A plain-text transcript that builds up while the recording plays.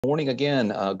Morning again.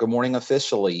 Good morning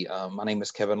officially. My name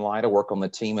is Kevin Light. I work on the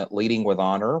team at Leading with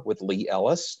Honor with Lee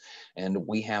Ellis, and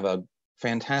we have a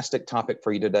fantastic topic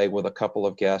for you today with a couple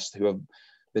of guests who have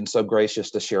been so gracious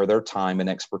to share their time and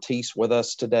expertise with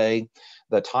us today.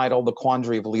 The title, The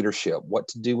Quandary of Leadership, What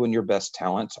to Do When Your Best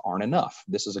Talents Aren't Enough.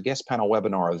 This is a guest panel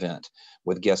webinar event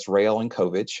with guests Raellyn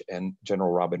Kovich and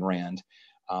General Robin Rand.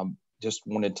 Just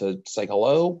wanted to say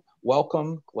hello,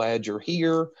 welcome, glad you're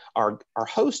here. Our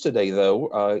host today,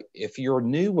 though, if you're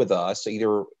new with us,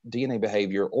 either DNA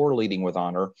Behavior or Leading with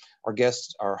Honor,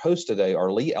 our host today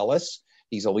are Lee Ellis.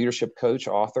 He's a leadership coach,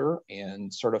 author,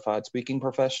 and certified speaking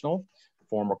professional,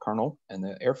 former colonel in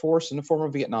the Air Force and a former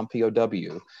Vietnam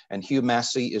POW. And Hugh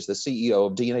Massie is the CEO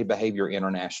of DNA Behavior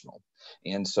International.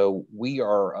 And so we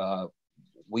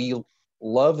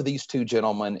love these two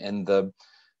gentlemen and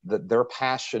their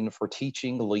passion for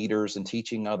teaching leaders and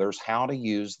teaching others how to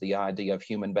use the idea of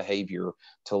human behavior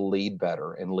to lead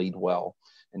better and lead well.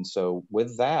 And so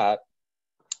with that,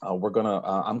 I'm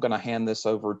gonna hand this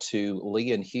over to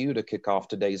Lee and Hugh to kick off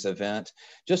today's event.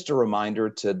 Just a reminder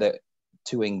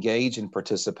to engage and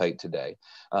participate today.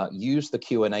 Use the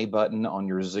Q&A button on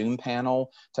your Zoom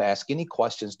panel to ask any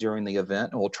questions during the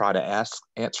event, and we'll try to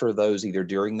answer those either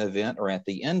during the event or at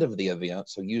the end of the event.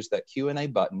 So use that Q&A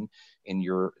button in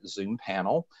your Zoom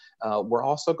panel. We're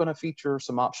also going to feature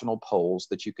some optional polls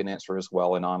that you can answer as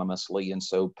well anonymously, and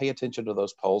so pay attention to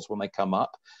those polls when they come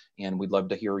up, and we'd love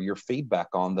to hear your feedback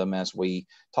on them as we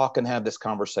talk and have this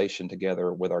conversation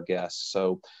together with our guests.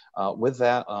 So with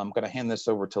that, I'm going to hand this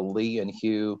over to Lee and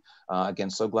Hugh.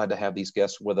 Again, so glad to have these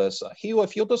guests with us. Hugh,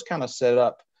 if you'll just kind of set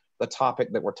up the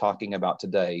topic that we're talking about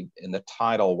today in the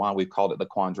title, why we've called it The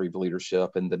Quandary of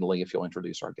Leadership, and then Lee, if you'll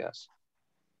introduce our guests.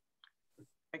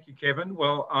 Thank you, Kevin.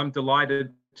 Well, I'm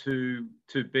delighted to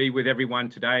be with everyone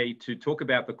today to talk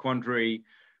about the quandary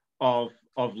of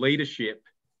leadership.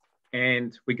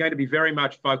 And we're going to be very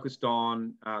much focused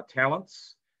on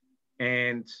talents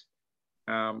and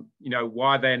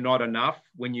why they're not enough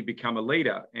when you become a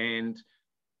leader. And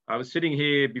I was sitting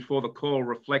here before the call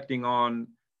reflecting on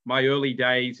my early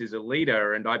days as a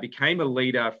leader, and I became a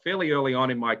leader fairly early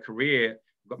on in my career.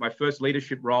 Got my first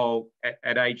leadership role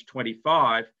at age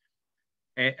 25.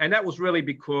 And that was really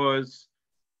because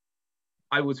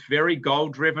I was very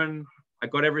goal-driven. I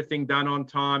got everything done on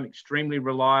time, extremely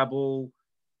reliable.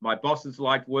 My bosses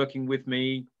liked working with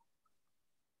me.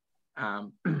 I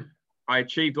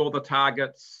achieved all the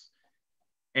targets.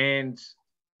 And,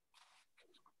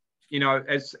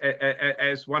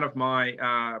 as one of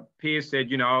my peers said,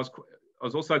 I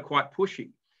was also quite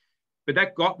pushy. But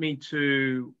that got me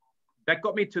to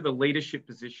the leadership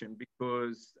position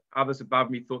because others above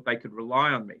me thought they could rely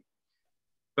on me.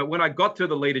 But when I got to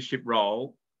the leadership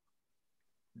role,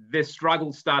 the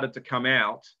struggles started to come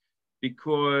out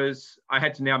because I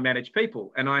had to now manage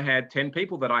people, and I had 10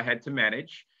 people that I had to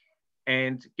manage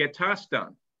and get tasks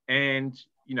done. And,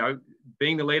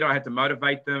 being the leader, I had to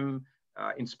motivate them,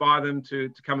 inspire them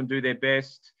to come and do their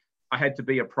best. I had to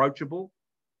be approachable.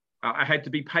 I had to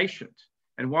be patient.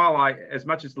 And while I, as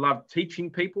much as loved teaching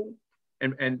people,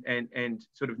 and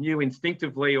sort of knew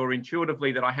instinctively or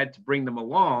intuitively that I had to bring them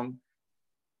along,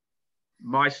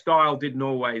 my style didn't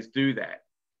always do that.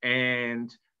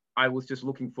 And I was just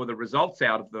looking for the results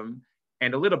out of them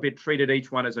and a little bit treated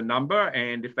each one as a number.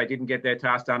 And if they didn't get their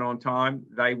task done on time,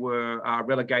 they were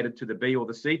relegated to the B or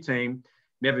the C team,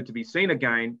 never to be seen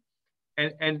again.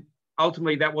 And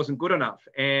ultimately that wasn't good enough.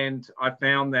 And I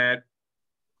found that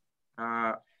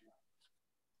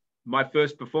my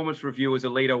first performance review as a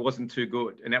leader wasn't too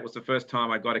good. And that was the first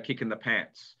time I got a kick in the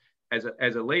pants as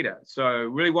a leader. So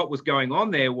really what was going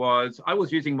on there was I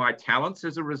was using my talents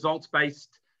as a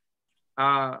results-based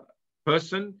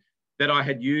person that I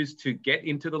had used to get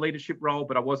into the leadership role,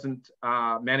 but I wasn't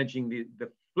managing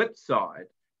the flip side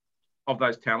of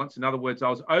those talents. In other words, I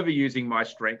was overusing my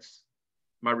strengths,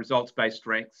 my results-based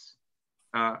strengths,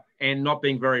 and not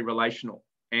being very relational.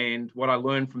 And what I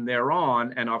learned from there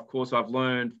on, and of course I've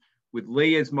learned with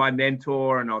Lee as my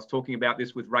mentor, and I was talking about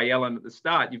this with Raellyn at the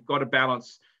start, you've got to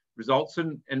balance results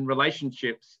and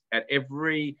relationships at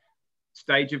every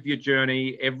stage of your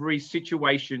journey, every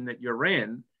situation that you're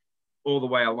in, all the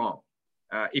way along,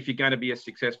 if you're going to be a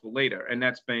successful leader. And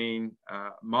that's been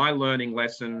my learning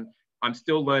lesson. I'm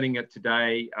still learning it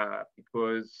today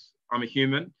because I'm a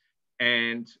human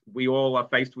and we all are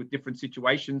faced with different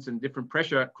situations and different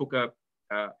pressure cooker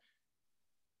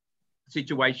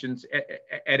situations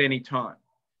at any time.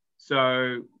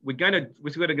 So we're going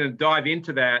to dive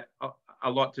into that a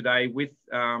lot today with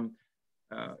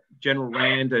General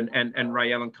Rand and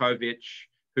Raellyn Kovich,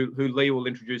 who Lee will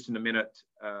introduce in a minute.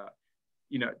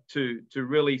 to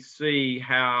really see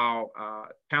how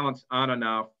talents aren't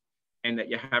enough, and that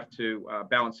you have to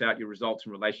balance out your results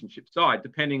and relationship side,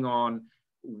 depending on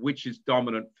which is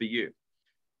dominant for you.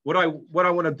 What I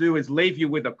want to do is leave you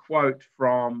with a quote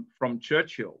from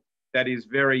Churchill that is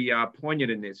very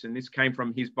poignant in this. And this came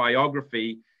from his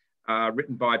biography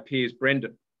written by Piers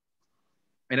Brendan.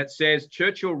 And it says,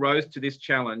 Churchill rose to this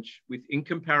challenge with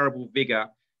incomparable vigor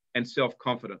and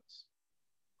self-confidence.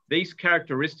 These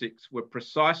characteristics were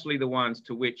precisely the ones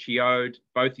to which he owed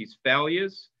both his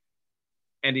failures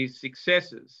and his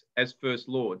successes as First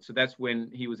Lord. So that's when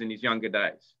he was in his younger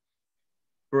days.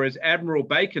 For as Admiral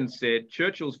Bacon said,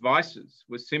 Churchill's vices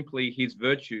were simply his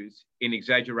virtues in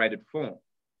exaggerated form.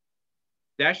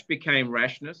 Dash became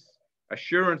rashness,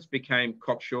 assurance became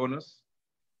cocksureness.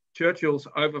 Churchill's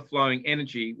overflowing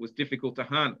energy was difficult to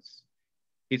harness.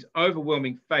 His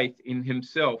overwhelming faith in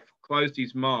himself closed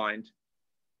his mind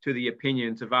to the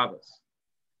opinions of others.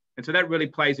 And so that really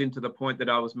plays into the point that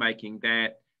I was making,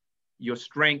 that your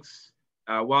strengths,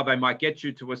 while they might get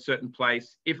you to a certain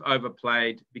place, if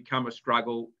overplayed, become a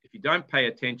struggle. If you don't pay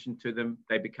attention to them,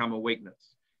 they become a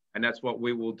weakness. And that's what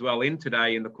we will dwell in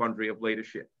today in the Quandary of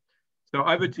Leadership. So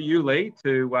over to you, Lee,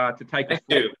 to take us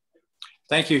forward.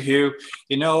 Thank you, Hugh.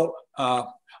 You know,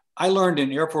 I learned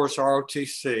in Air Force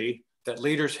ROTC that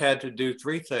leaders had to do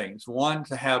three things. One,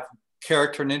 to have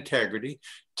character and integrity.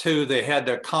 Two, they had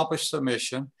to accomplish the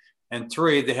mission. And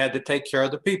three, they had to take care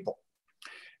of the people.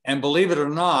 And believe it or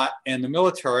not, in the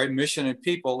military, mission and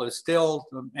people is still,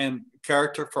 and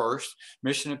character first,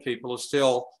 mission and people is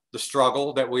still the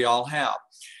struggle that we all have.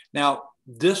 Now,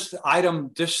 this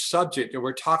subject that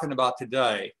we're talking about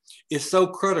today is so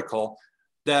critical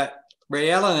that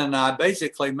Raellyn and I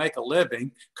basically make a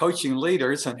living coaching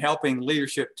leaders and helping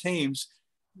leadership teams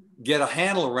get a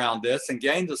handle around this and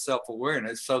gain the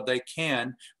self-awareness so they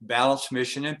can balance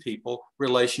mission and people,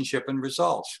 relationship and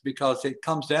results, because it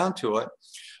comes down to it.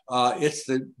 It's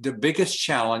the biggest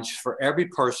challenge for every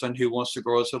person who wants to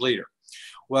grow as a leader.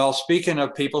 Well, speaking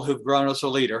of people who've grown as a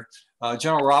leader,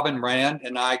 General Robin Rand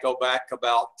and I go back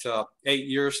about 8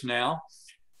 years now.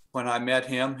 When I met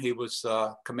him, he was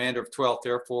commander of 12th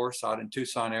Air Force out in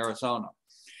Tucson, Arizona.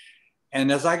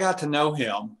 And as I got to know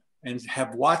him and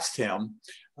have watched him,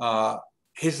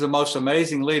 he's the most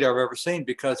amazing leader I've ever seen,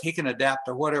 because he can adapt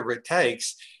to whatever it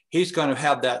takes. He's going to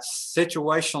have that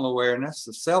situational awareness,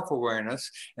 the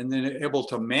self-awareness, and then able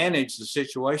to manage the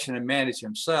situation and manage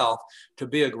himself to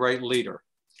be a great leader.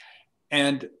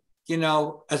 And, you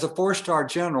know, as a four-star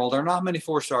general, there are not many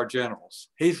four-star generals.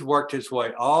 He's worked his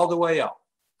way all the way up.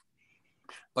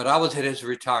 But I was at his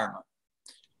retirement.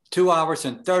 2 hours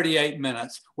and 38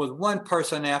 minutes with one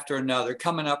person after another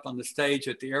coming up on the stage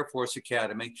at the Air Force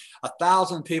Academy,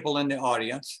 1,000 people in the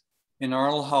audience in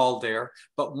Arnold Hall there,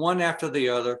 but one after the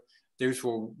other. These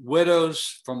were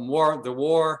widows from the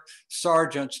war,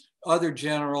 sergeants, other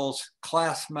generals,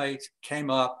 classmates came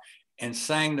up and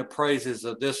sang the praises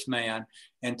of this man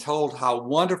and told how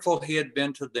wonderful he had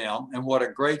been to them and what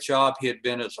a great job he had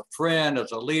been as a friend,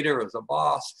 as a leader, as a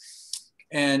boss.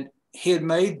 And he had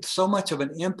made so much of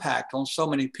an impact on so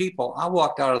many people. I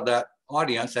walked out of that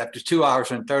audience after 2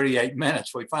 hours and 38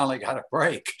 minutes. We finally got a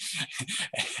break.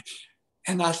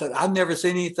 And I said, I've never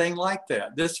seen anything like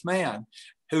that. This man,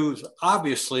 who's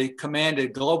obviously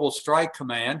commanded Global Strike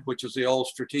Command, which is the old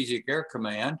Strategic Air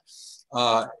Command,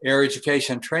 Air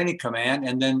Education Training Command,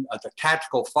 and then the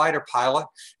tactical fighter pilot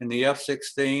in the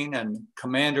F-16 and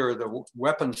commander of the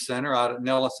Weapons Center out at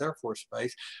Ellis Air Force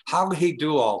Base. How did he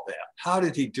do all that? How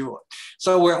did he do it?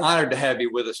 So we're honored to have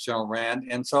you with us, General Rand.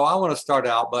 And so I want to start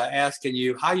out by asking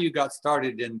you how you got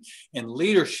started in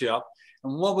leadership,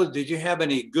 and did you have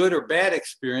any good or bad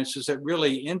experiences that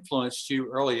really influenced you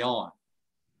early on?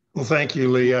 Well, thank you,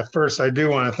 Lee. First, I do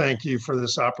want to thank you for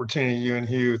this opportunity. You and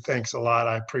Hugh, thanks a lot.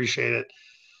 I appreciate it.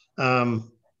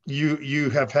 You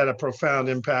have had a profound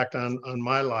impact on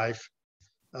my life.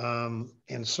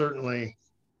 And certainly,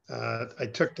 I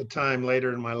took the time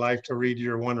later in my life to read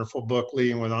your wonderful book,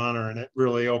 Leading with Honor, and it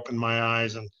really opened my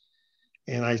eyes. And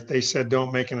they said,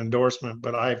 don't make an endorsement,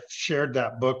 but I've shared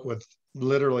that book with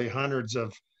literally hundreds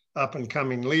of up and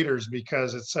coming leaders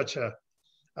because it's such a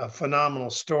phenomenal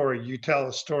story. You tell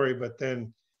a story, but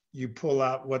then you pull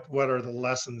out what are the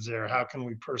lessons there? How can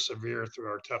we persevere through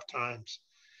our tough times?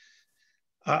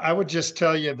 I would just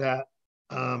tell you that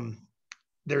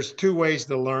there's two ways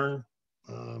to learn.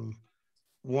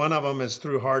 One of them is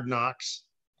through hard knocks.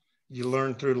 You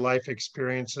learn through life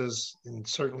experiences, and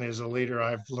certainly as a leader,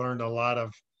 I've learned a lot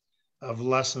of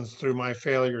lessons through my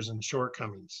failures and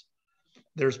shortcomings.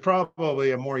 There's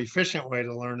probably a more efficient way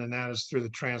to learn, and that is through the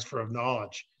transfer of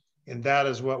knowledge. And that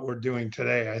is what we're doing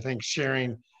today. I think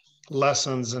sharing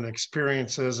lessons and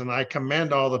experiences, and I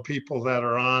commend all the people that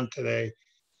are on today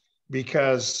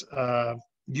because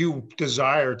you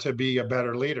desire to be a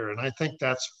better leader. And I think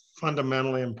that's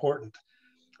fundamentally important.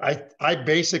 I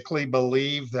basically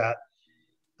believe that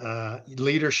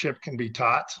leadership can be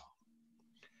taught.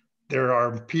 There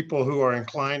are people who are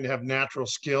inclined to have natural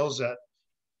skills that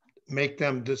make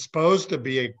them disposed to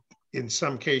be, in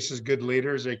some cases, good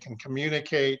leaders. They can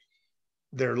communicate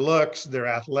their looks, their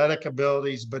athletic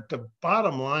abilities, but the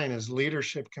bottom line is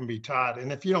leadership can be taught.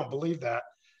 And if you don't believe that,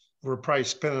 we're probably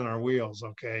spinning our wheels,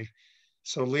 okay?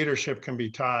 So leadership can be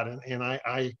taught. And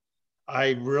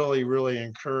I really, really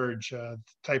encourage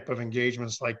type of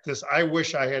engagements like this. I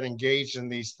wish I had engaged in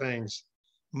these things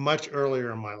much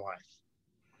earlier in my life.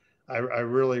 I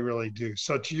really, really do.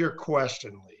 So to your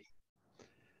question,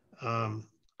 Lee,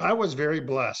 I was very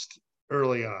blessed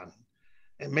early on.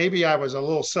 And maybe I was a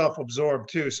little self-absorbed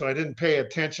too, so I didn't pay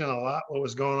attention a lot what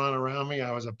was going on around me.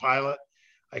 I was a pilot.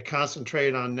 I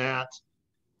concentrated on that.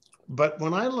 But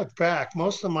when I look back,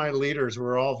 most of my leaders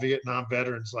were all Vietnam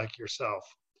veterans like yourself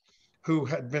who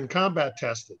had been combat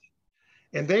tested.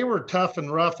 And they were tough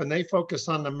and rough and they focused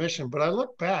on the mission. But I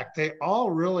look back, they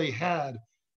all really had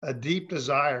a deep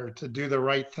desire to do the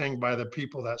right thing by the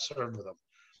people that served with them.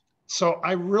 So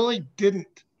I really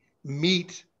didn't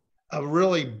meet a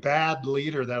really bad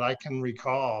leader that I can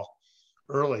recall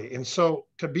early. And so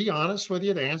to be honest with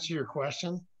you, to answer your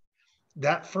question,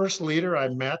 that first leader I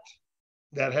met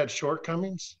that had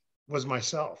shortcomings was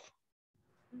myself.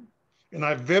 And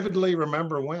I vividly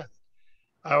remember when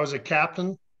I was a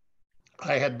captain.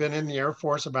 I had been in the Air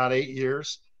Force about 8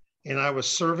 years, and I was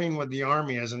serving with the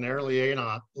Army as an air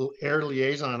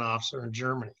liaison officer in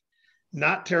Germany.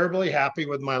 Not terribly happy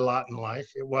with my lot in life.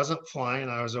 It wasn't flying.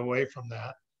 I was away from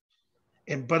that.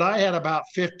 But I had about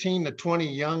 15 to 20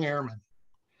 young airmen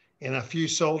and a few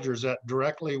soldiers that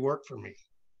directly worked for me.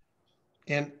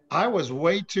 And I was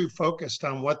way too focused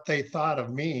on what they thought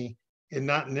of me and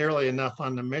not nearly enough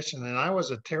on the mission. And I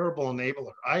was a terrible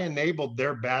enabler. I enabled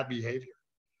their bad behavior.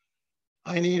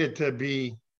 I needed to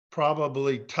be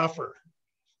probably tougher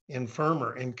and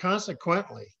firmer. And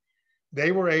consequently,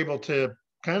 they were able to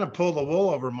kind of pull the wool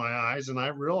over my eyes. And I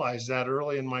realized that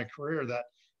early in my career that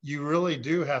you really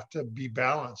do have to be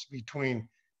balanced between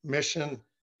mission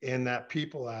and that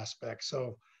people aspect.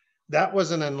 So that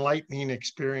was an enlightening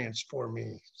experience for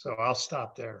me. So I'll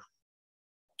stop there.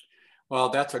 Well,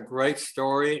 that's a great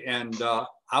story. And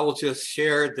I will just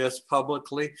share this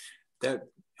publicly that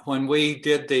when we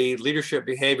did the leadership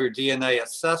behavior DNA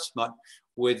assessment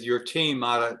with your team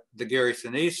out of the Gary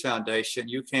Sinise Foundation,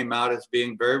 you came out as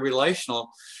being very relational,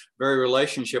 very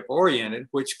relationship oriented,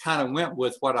 which kind of went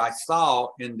with what I saw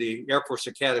in the Air Force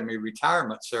Academy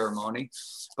retirement ceremony.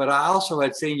 But I also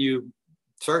had seen you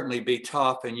certainly be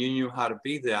tough and you knew how to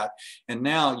be that. And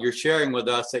now you're sharing with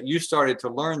us that you started to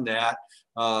learn that,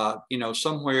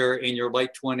 somewhere in your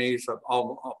late 20s,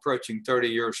 approaching 30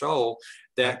 years old,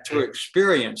 that through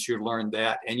experience, you learned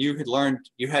that, and you had learned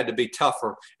you had to be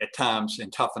tougher at times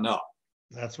and toughen up.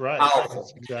 That's right. Powerful.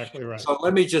 That's exactly right. So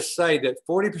let me just say that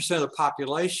 40% of the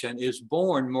population is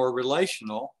born more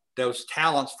relational, those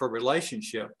talents for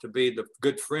relationship, to be the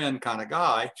good friend kind of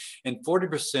guy, and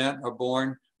 40% are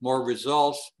born more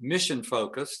results, mission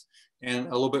focused, and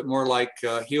a little bit more like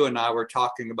Hugh and I were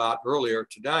talking about earlier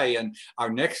today. And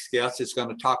our next guest is going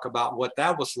to talk about what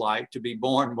that was like to be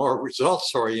born more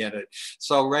results oriented.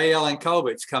 So Raellyn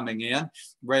Kovich coming in.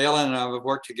 Raellyn and I have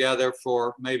worked together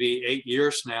for maybe 8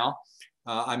 years now.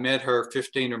 I met her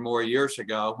 15 or more years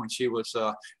ago when she was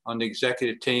on the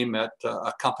executive team at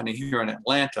a company here in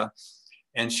Atlanta.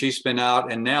 And she's been out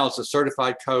and now is a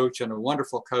certified coach and a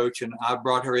wonderful coach. And I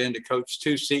brought her in to coach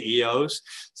 2 CEOs.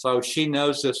 So she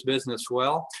knows this business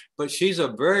well, but she's a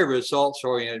very results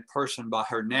oriented person by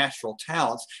her natural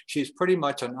talents. She's pretty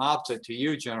much an opposite to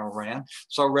you, General Rand.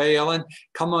 So Raellyn,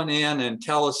 come on in and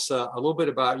tell us a little bit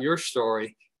about your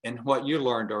story and what you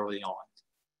learned early on.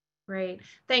 Great.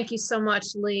 Thank you so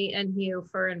much, Lee and Hugh,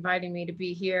 for inviting me to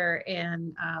be here.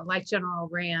 And like General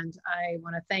Rand, I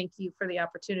want to thank you for the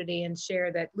opportunity and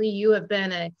share that, Lee, you have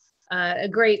been a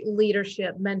great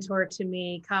leadership mentor to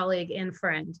me, colleague and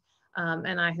friend.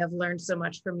 And I have learned so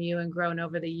much from you and grown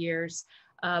over the years.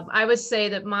 I would say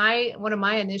that one of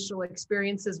my initial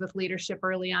experiences with leadership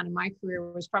early on in my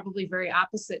career was probably very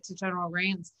opposite to General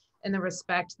Rand's, in the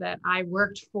respect that I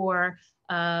worked for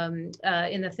in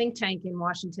the think tank in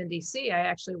Washington, D.C. I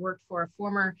actually worked for a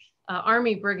former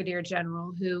Army Brigadier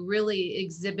General who really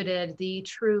exhibited the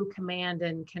true command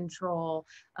and control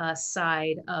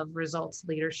side of results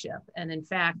leadership. And in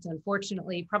fact,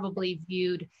 unfortunately, probably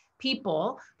viewed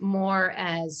people more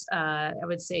as, I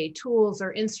would say, tools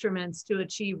or instruments to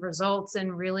achieve results,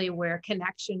 and really where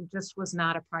connection just was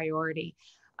not a priority.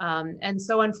 And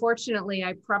so unfortunately,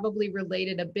 I probably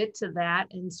related a bit to that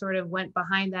and sort of went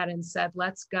behind that and said,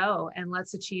 let's go and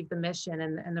let's achieve the mission.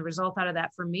 And the result out of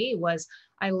that for me was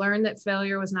I learned that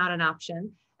failure was not an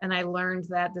option. And I learned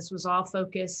that this was all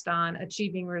focused on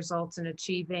achieving results and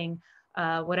achieving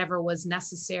whatever was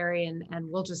necessary.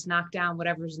 And we'll just knock down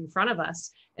whatever's in front of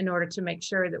us in order to make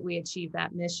sure that we achieve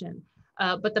that mission.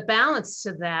 But the balance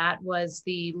to that was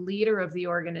the leader of the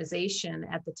organization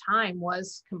at the time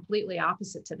was completely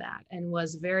opposite to that, and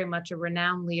was very much a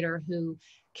renowned leader who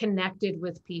connected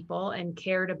with people and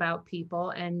cared about people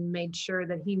and made sure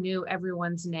that he knew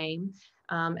everyone's name,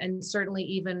 and certainly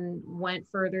even went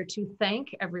further to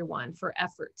thank everyone for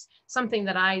efforts, something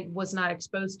that I was not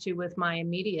exposed to with my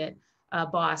immediate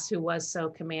boss, who was so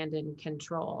command and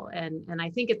control. And I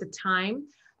think at the time,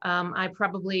 I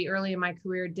probably early in my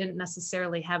career didn't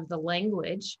necessarily have the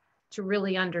language to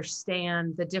really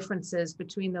understand the differences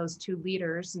between those two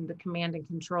leaders and the command and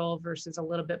control versus a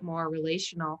little bit more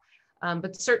relational.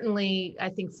 But certainly, I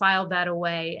think, filed that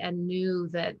away and knew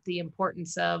that the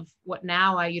importance of what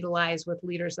now I utilize with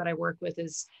leaders that I work with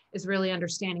is really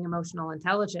understanding emotional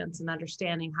intelligence and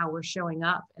understanding how we're showing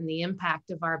up and the impact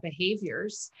of our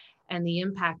behaviors and the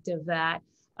impact of that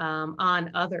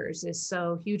on others is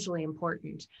so hugely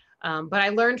important. But I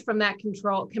learned from that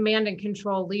command and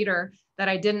control leader that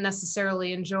I didn't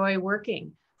necessarily enjoy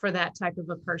working for that type of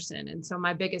a person. And so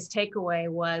my biggest takeaway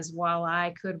was, while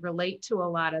I could relate to a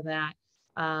lot of that,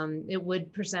 it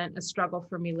would present a struggle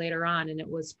for me later on. And it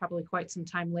was probably quite some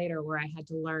time later where I had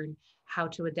to learn how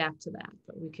to adapt to that.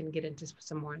 But we can get into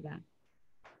some more of that.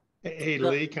 Hey,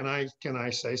 Lee, can I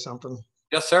say something?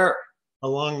 Yes, sir.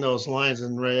 Along those lines,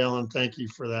 and Raellyn, thank you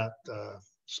for that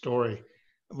story.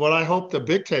 What I hope the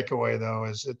big takeaway, though,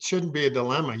 is it shouldn't be a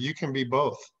dilemma. You can be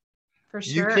both. For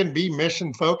sure. You can be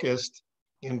mission focused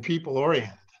and people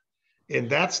oriented. And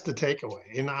that's the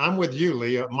takeaway. And I'm with you,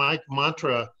 Lee. My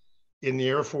mantra in the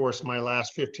Air Force my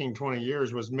last 15, 20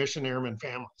 years was mission, airmen,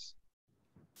 families.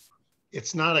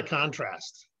 It's not a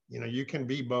contrast. You can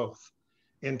be both.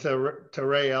 And to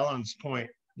Raellyn's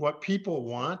point, what people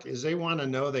want is they want to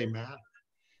know they matter.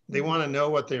 They want to know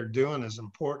what they're doing is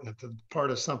important. It's part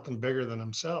of something bigger than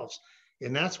themselves.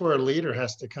 And that's where a leader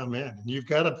has to come in. And you've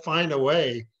got to find a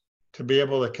way to be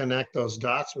able to connect those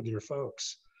dots with your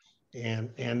folks.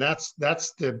 And that's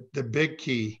the big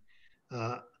key.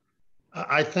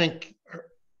 I think,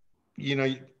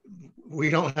 we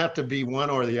don't have to be one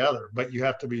or the other, but you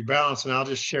have to be balanced. And I'll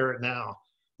just share it now.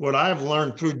 What I've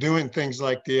learned through doing things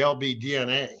like the LB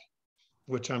DNA,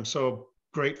 which I'm so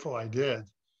grateful I did,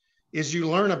 is you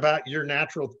learn about your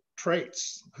natural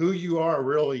traits, who you are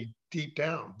really deep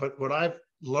down. But what I've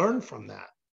learned from that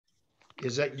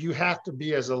is that you have to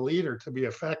be, as a leader, to be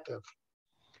effective,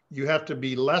 you have to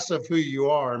be less of who you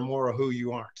are and more of who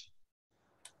you aren't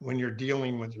when you're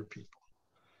dealing with your people.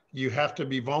 You have to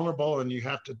be vulnerable, and you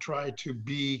have to try to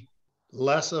be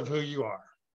less of who you are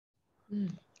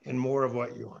and more of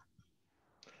what you are.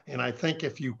 And I think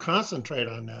if you concentrate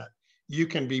on that, you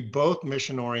can be both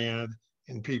mission oriented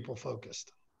and people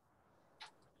focused.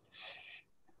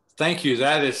 Thank you.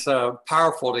 That is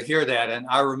powerful to hear that. And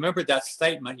I remember that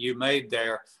statement you made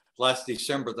there last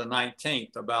December the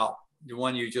 19th about the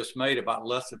one you just made about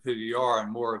less of who you are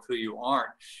and more of who you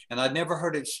aren't. And I'd never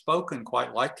heard it spoken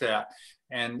quite like that.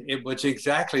 And it was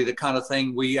exactly the kind of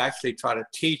thing we actually try to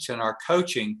teach in our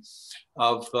coaching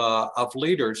of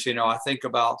leaders. I think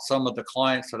about some of the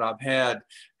clients that I've had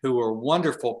who were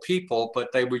wonderful people,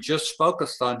 but they were just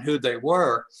focused on who they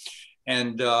were.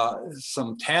 And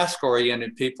some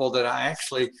task-oriented people that I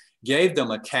actually gave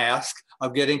them a task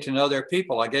of getting to know their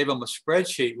people. I gave them a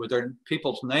spreadsheet with their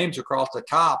people's names across the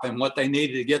top and what they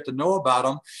needed to get to know about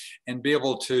them and be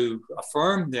able to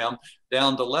affirm them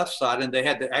down the left side, and they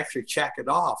had to actually check it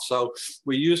off. So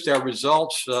we used their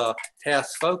results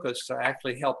task focus to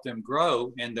actually help them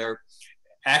grow and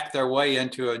act their way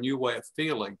into a new way of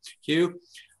feeling. Hugh,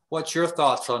 what's your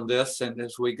thoughts on this and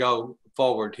as we go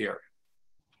forward here?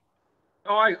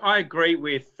 I agree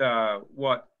with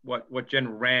what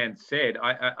General Rand said.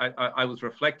 I was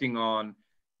reflecting on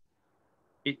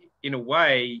it in a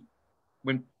way.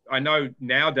 When I know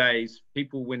nowadays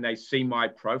people, when they see my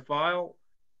profile,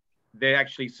 they're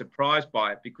actually surprised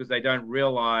by it because they don't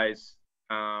realize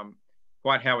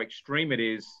quite how extreme it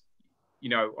is,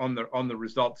 on the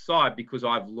results side, because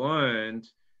I've learned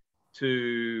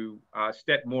to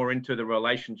step more into the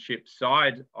relationship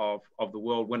side of the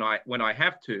world when I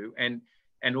have to, and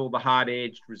all the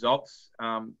hard-edged results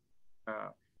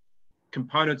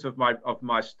components of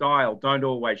my style don't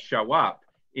always show up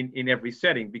in every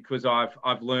setting, because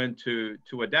I've learned to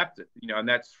adapt it, you know, and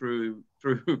that's through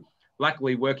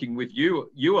luckily working with you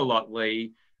a lot,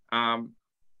 Lee, and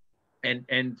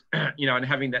you know, and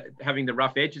having the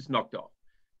rough edges knocked off.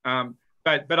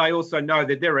 But I also know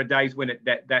that there are days when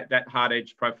that hard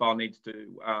edge profile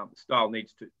style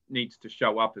needs to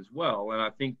show up as well. And I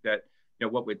think that, you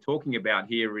know, what we're talking about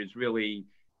here is really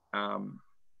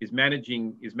is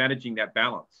managing that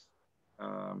balance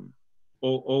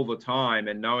all the time,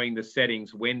 and knowing the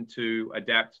settings, when to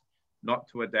adapt, not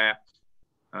to adapt.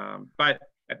 But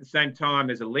at the same time,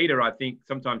 as a leader, I think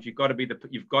sometimes you've got to be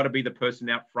the person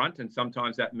out front, and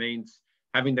sometimes that means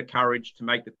having the courage to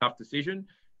make the tough decision.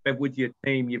 But with your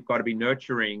team, you've got to be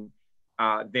nurturing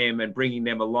them and bringing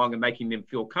them along and making them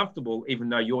feel comfortable, even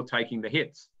though you're taking the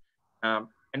hits.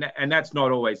 And that's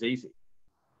not always easy.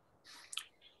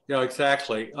 Yeah,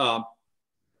 exactly.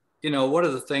 You know, one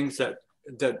of the things that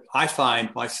I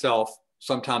find myself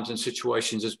sometimes in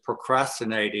situations is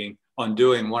procrastinating on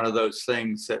doing one of those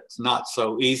things that's not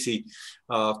so easy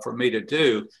for me to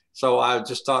do. So I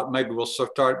just thought maybe we'll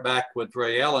start back with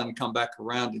Raellyn and come back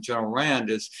around to General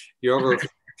Rand.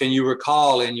 Can you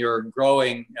recall in your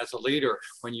growing as a leader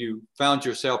when you found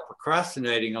yourself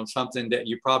procrastinating on something that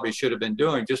you probably should have been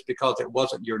doing just because it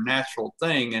wasn't your natural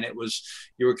thing and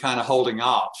you were kind of holding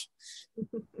off?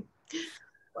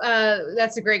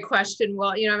 That's a great question.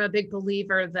 Well, you know, I'm a big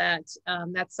believer that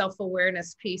that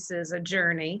self-awareness piece is a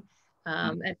journey.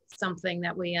 And it's something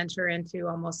that we enter into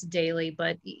almost daily,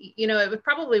 but you know, it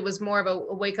probably was more of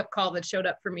a wake-up call that showed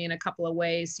up for me in a couple of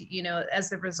ways. You know,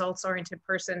 as a results-oriented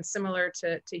person, similar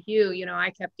to Hugh, you know, I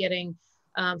kept getting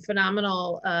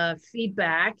phenomenal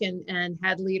feedback and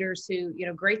had leaders who, you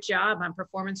know, great job on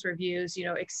performance reviews, you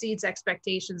know, exceeds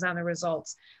expectations on the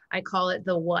results. I call it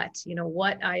the what, you know,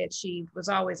 what I achieved was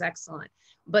always excellent,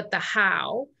 but the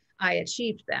how I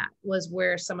achieved that was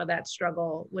where some of that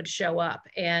struggle would show up.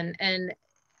 And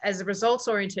as a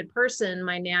results-oriented person,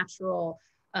 my natural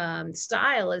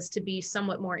style is to be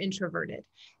somewhat more introverted.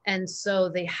 And so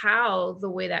the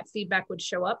way that feedback would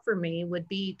show up for me would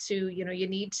be to, you know, you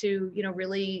need to, you know,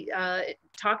 really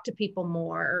talk to people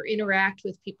more or interact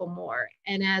with people more.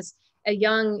 And as a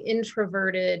young,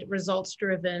 introverted,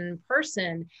 results-driven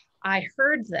person, I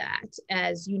heard that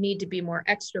as you need to be more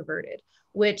extroverted,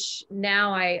 which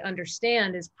now I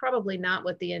understand is probably not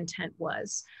what the intent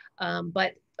was.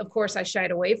 But of course I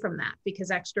shied away from that because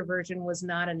extroversion was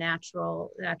not a natural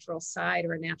side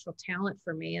or a natural talent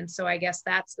for me. And so I guess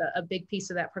that's a big piece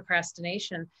of that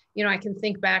procrastination. You know, I can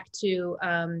think back to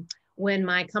when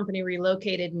my company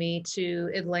relocated me to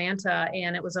Atlanta,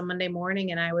 and it was a Monday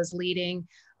morning and I was leading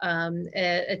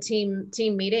a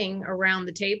team meeting around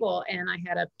the table, and I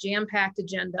had a jam-packed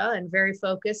agenda and very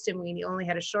focused, and we only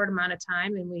had a short amount of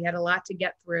time and we had a lot to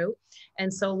get through.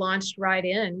 And so launched right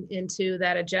into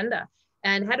that agenda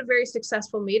and had a very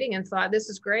successful meeting and thought, this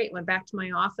is great. Went back to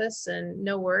my office and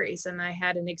no worries. And I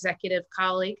had an executive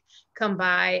colleague come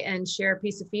by and share a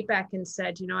piece of feedback and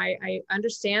said, you know, I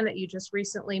understand that you just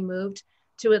recently moved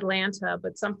to Atlanta,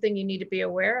 but something you need to be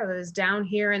aware of is down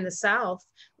here in the South,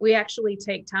 we actually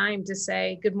take time to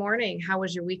say, good morning, how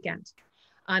was your weekend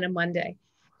on a Monday?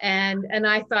 And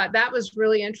I thought that was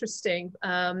really interesting.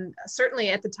 Certainly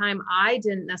at the time, I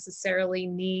didn't necessarily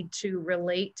need to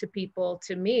relate to people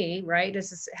to me, right?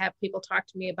 Just have people talk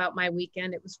to me about my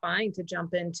weekend. It was fine to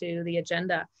jump into the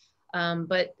agenda.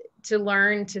 But to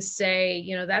learn to say,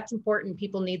 you know, that's important.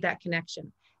 People need that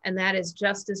connection. And that is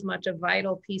just as much a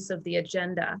vital piece of the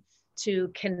agenda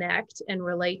to connect and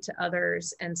relate to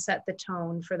others and set the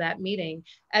tone for that meeting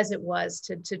as it was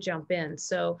to jump in.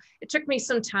 So it took me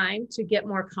some time to get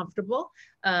more comfortable,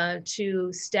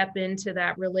 to step into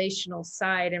that relational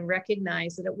side and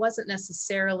recognize that it wasn't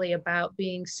necessarily about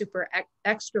being super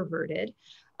extroverted,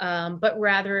 but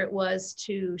rather it was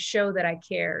to show that I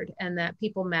cared and that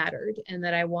people mattered and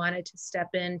that I wanted to step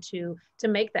in to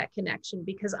make that connection,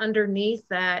 because underneath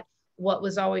that, what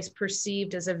was always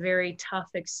perceived as a very tough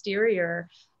exterior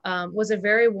was a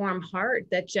very warm heart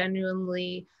that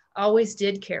genuinely always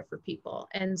did care for people.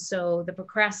 And so the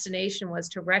procrastination was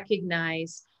to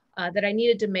recognize that I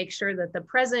needed to make sure that the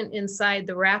present inside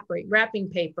the wrapping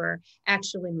paper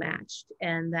actually matched,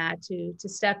 and that to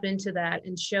step into that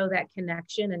and show that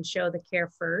connection and show the care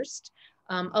first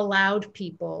allowed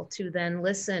people to then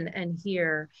listen and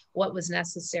hear what was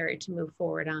necessary to move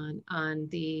forward on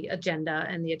the agenda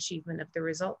and the achievement of the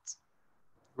results.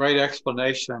 Great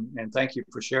explanation, and thank you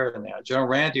for sharing that. General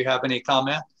Rand, do you have any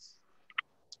comment?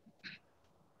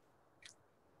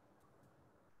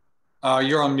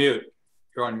 You're on mute.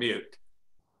 You're on mute.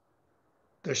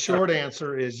 The short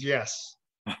answer is yes,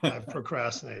 I've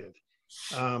procrastinated.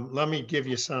 Let me give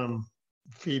you some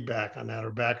feedback on that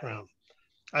or background.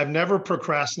 I've never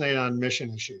procrastinated on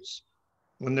mission issues.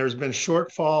 When there's been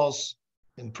shortfalls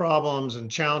and problems and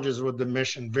challenges with the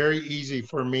mission, very easy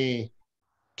for me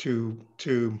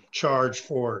to charge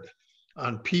forward.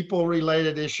 On people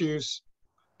related issues,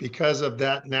 because of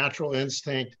that natural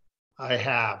instinct I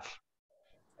have,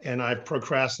 and I've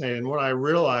procrastinated. And what I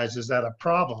realize is that a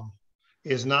problem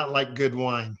is not like good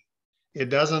wine. It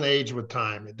doesn't age with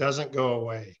time. It doesn't go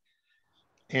away.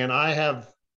 And I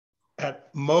have,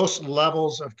 at most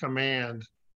levels of command,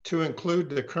 to include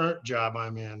the current job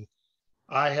I'm in,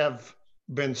 I have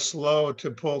been slow to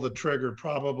pull the trigger,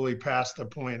 probably past the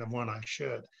point of when I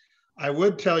should. I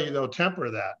would tell you though,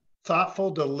 temper that. Thoughtful,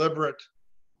 deliberate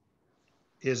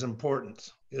is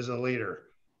important as a leader,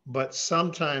 but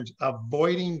sometimes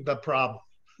avoiding the problem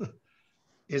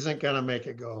isn't going to make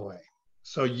it go away.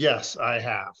 So yes, I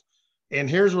have. And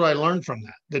here's what I learned from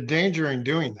that. The danger in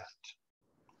doing that,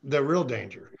 the real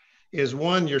danger, is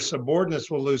one, your subordinates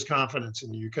will lose confidence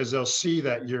in you because they'll see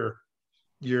that you're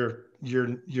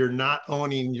not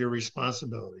owning your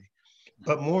responsibility.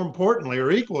 But more importantly, or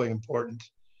equally important,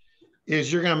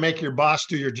 is you're going to make your boss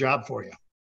do your job for you.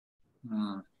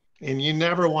 And you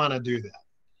never want to do that.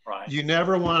 Right. You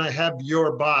never want to have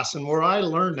your boss. And where I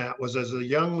learned that was as a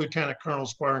young lieutenant colonel,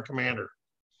 squadron commander,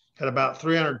 had about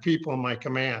 300 people in my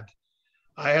command.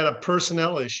 I had a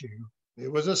personnel issue.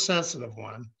 It was a sensitive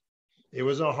one. It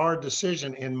was a hard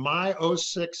decision. And my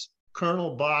 06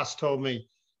 colonel boss told me,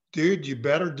 dude, you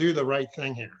better do the right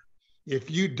thing here.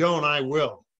 If you don't, I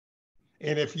will.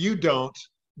 And if you don't,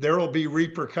 there will be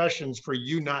repercussions for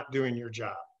you not doing your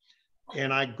job.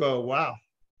 And I go, wow,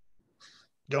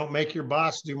 don't make your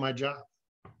boss do my job.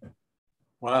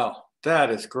 Wow, that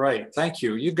is great. Thank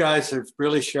you. You guys have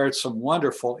really shared some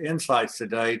wonderful insights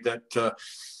today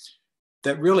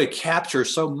that really capture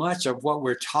so much of what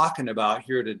we're talking about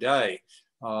here today.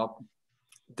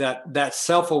 That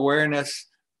self-awareness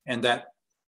and that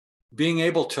being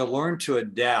able to learn to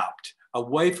adapt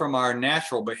away from our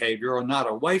natural behavior, or not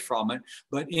away from it,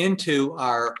 but into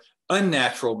our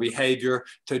unnatural behavior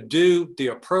to do the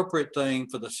appropriate thing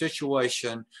for the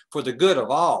situation, for the good of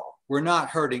all. We're not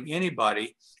hurting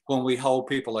anybody when we hold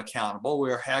people accountable.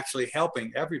 We're actually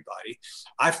helping everybody.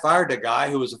 I fired a guy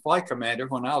who was a flight commander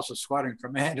when I was a squadron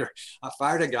commander. I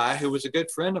fired a guy who was a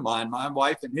good friend of mine. My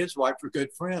wife and his wife were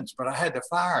good friends, but I had to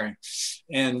fire him.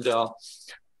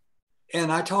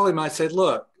 And I told him, I said,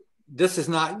 look, this is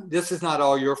not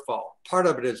all your fault. Part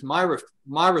of it is my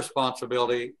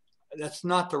responsibility. That's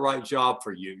not the right job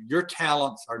for you. Your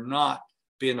talents are not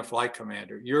being a flight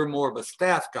commander. You're more of a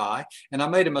staff guy. And I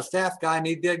made him a staff guy and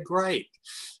he did great.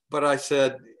 But I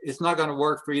said, it's not going to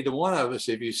work for either one of us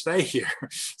if you stay here.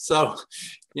 So,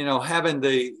 having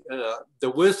the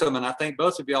wisdom, and I think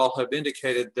both of y'all have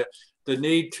indicated that the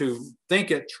need to think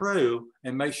it through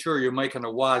and make sure you're making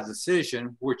a wise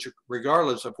decision, which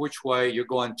regardless of which way you're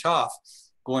going tough,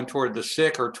 going toward the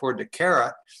sick or toward the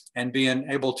carrot, and being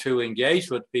able to engage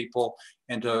with people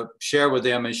and to share with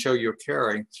them and show your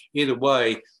caring. Either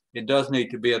way, it does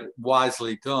need to be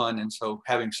wisely done. And so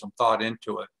having some thought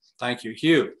into it. Thank you.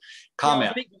 Hugh,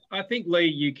 comment. Yeah, I think Lee,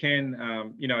 you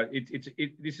can,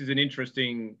 this is an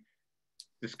interesting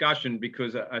discussion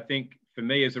because I think for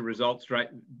me as a results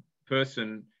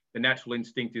person, the natural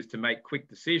instinct is to make quick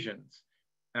decisions.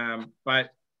 But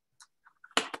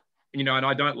and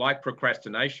I don't like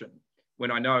procrastination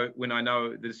when I know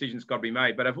the decision's got to be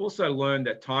made. But I've also learned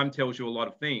that time tells you a lot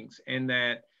of things, and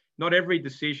that not every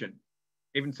decision,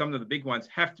 even some of the big ones,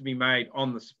 have to be made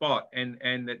on the spot, and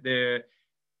that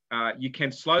you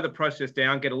can slow the process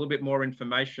down, get a little bit more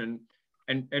information,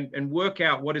 and work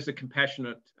out what is a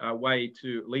compassionate way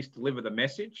to at least deliver the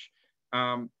message,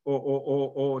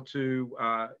 or to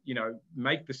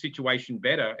make the situation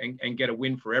better and get a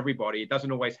win for everybody. It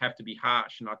doesn't always have to be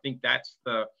harsh, and I think that's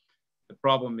the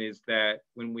problem, is that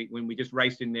when we just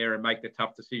race in there and make the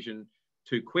tough decision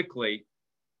too quickly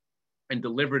and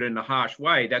deliver it in a harsh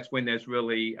way, that's when there's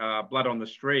really blood on the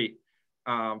street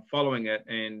following it,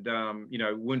 and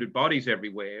wounded bodies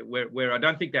everywhere, where I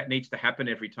don't think that needs to happen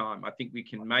every time. I think we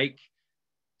can make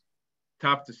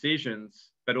tough decisions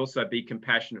but also be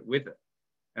compassionate with it.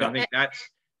 And I think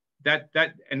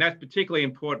that's particularly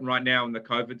important right now in the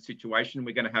COVID situation.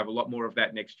 We're going to have a lot more of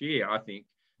that next year, I think.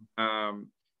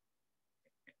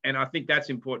 And I think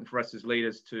that's important for us as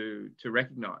leaders to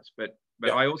recognize. But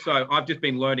I've just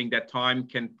been learning that time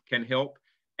can help,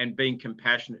 and being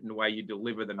compassionate in the way you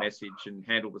deliver the message and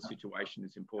handle the situation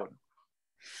is important.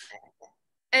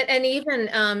 And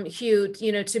even Hugh,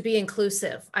 you know, to be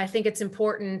inclusive. I think it's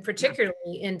important,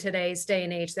 particularly in today's day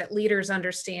and age, that leaders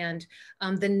understand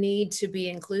the need to be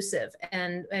inclusive.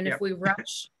 And Yep. if we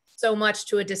rush so much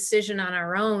to a decision on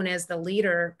our own as the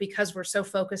leader, because we're so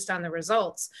focused on the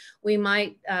results, we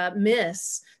might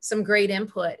miss some great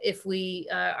input if we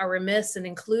are remiss in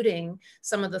including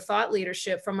some of the thought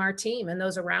leadership from our team and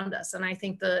those around us. And I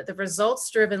think the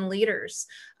results-driven leaders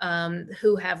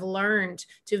who have learned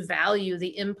to value the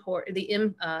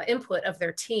input of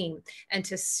their team and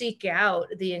to seek out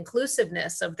the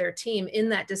inclusiveness of their team in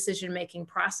that decision-making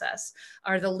process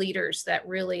are the leaders that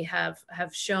really have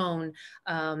shown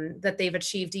that they've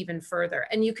achieved even further.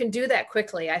 And you can do that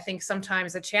quickly. I think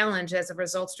sometimes the challenge as a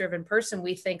results-driven person,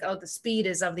 we think, oh, the speed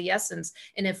is of the essence.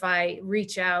 And if I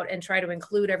reach out and try to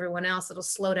include everyone else, it'll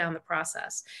slow down the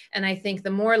process. And I think the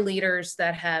more leaders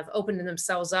that have opened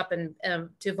themselves up and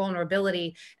to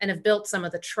vulnerability and have built some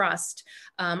of the trust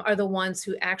are the ones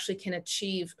who actually can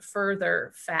achieve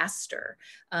further faster.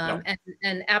 Yep.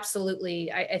 And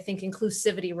absolutely, I think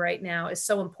inclusivity right now is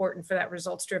so important for that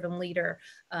results-driven leader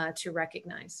to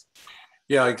recognize.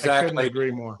 Yeah, exactly. I couldn't agree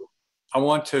more. I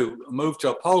want to move to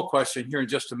a poll question here in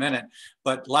just a minute,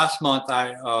 but last month,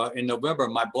 in November,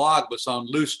 my blog was on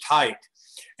loose tight.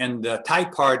 And the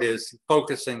tight part is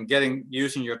focusing,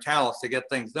 using your talents to get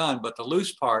things done. But the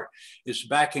loose part is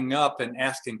backing up and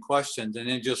asking questions and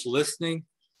then just listening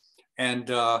and,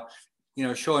 you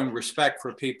know, showing respect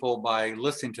for people by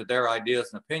listening to their ideas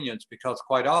and opinions, because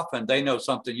quite often they know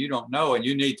something you don't know and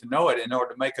you need to know it in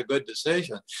order to make a good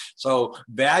decision. So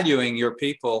valuing your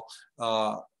people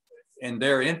and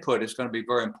their input is going to be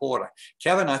very important.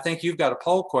 Kevin, I think you've got a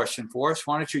poll question for us.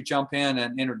 Why don't you jump in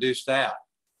and introduce that?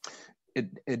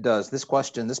 It does. This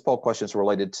poll question is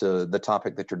related to the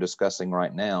topic that you're discussing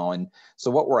right now. And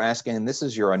so what we're asking, and this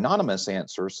is your anonymous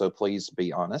answer, so please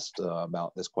be honest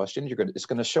about this question. It's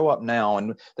going to show up now.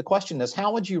 And the question is,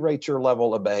 how would you rate your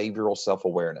level of behavioral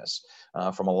self-awareness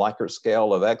from a Likert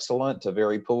scale of excellent to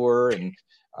very poor and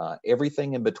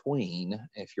everything in between?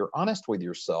 If you're honest with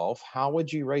yourself, how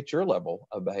would you rate your level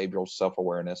of behavioral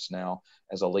self-awareness now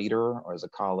as a leader or as a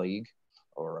colleague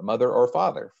or a mother or a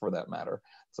father for that matter?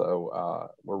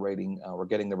 So we're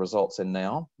getting the results in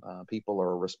now. People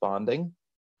are responding.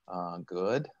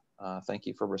 Good. Thank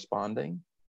you for responding.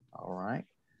 All right.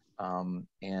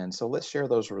 And so let's share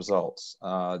those results.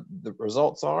 The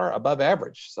results are above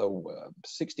average. So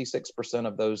 66%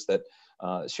 of those that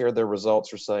shared their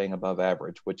results are saying above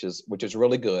average, which is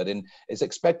really good. And it's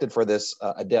expected for this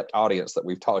adept audience that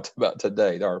we've talked about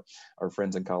today, our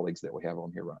friends and colleagues that we have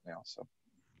on here right now. So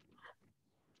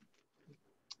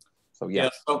yeah.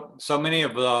 So many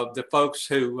of the folks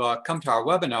who come to our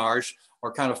webinars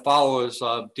are kind of followers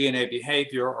of DNA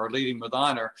behavior or leading with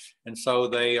honor. And so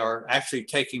they are actually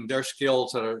taking their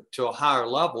skills to a higher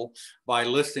level by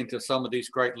listening to some of these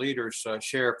great leaders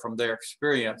share from their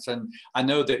experience. And I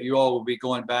know that you all will be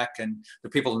going back and the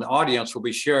people in the audience will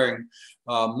be sharing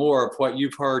more of what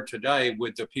you've heard today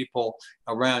with the people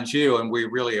around you. And we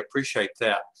really appreciate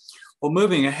that. Well,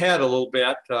 moving ahead a little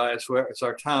bit as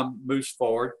our time moves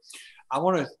forward, I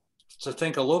want to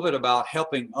think a little bit about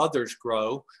helping others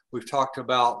grow. We've talked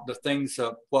about the things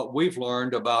of what we've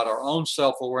learned about our own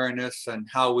self-awareness and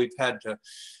how we've had to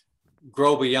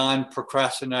grow beyond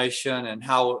procrastination and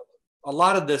how a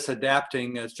lot of this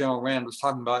adapting, as General Rand was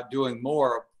talking about, doing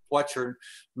more of what you're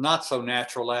not so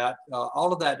natural at,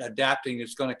 all of that adapting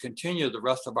is going to continue the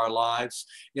rest of our lives.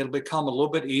 It'll become a little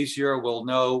bit easier. We'll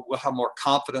have more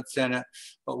confidence in it,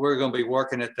 but we're going to be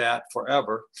working at that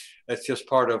forever. It's just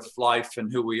part of life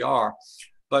and who we are.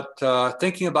 But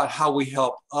thinking about how we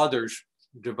help others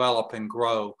develop and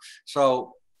grow.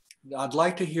 So I'd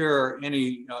like to hear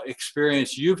any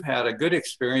experience you've had, a good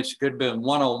experience. It could have been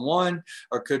one-on-one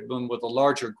or it could have been with a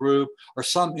larger group, or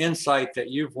some insight that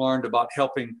you've learned about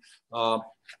helping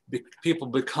people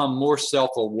become more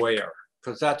self-aware,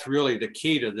 because that's really the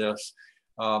key to this.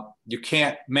 You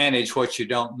can't manage what you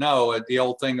don't know. The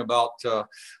old thing about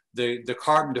the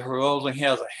carpenter who only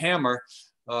has a hammer,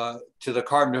 to the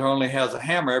carpenter who only has a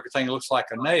hammer, everything looks like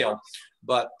a nail.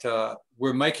 But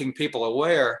we're making people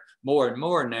aware more and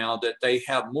more now that they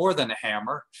have more than a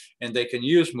hammer and they can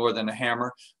use more than a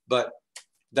hammer. But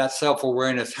that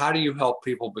self-awareness, how do you help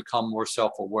people become more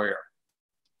self-aware?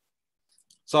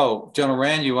 So, General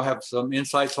Rand, you will have some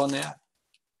insights on that?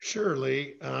 Sure,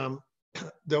 Lee.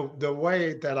 The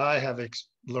way that I have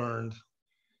learned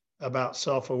about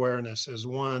self-awareness is,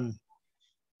 one,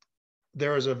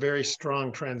 there is a very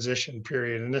strong transition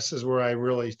period, and this is where I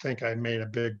really think I made a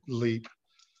big leap.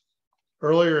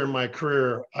 Earlier in my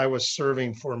career, I was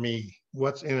serving for me.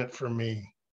 What's in it for me?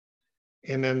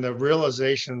 And then the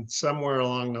realization somewhere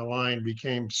along the line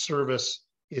became service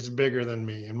is bigger than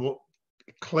me, and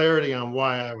clarity on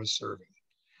why I was serving,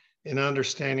 and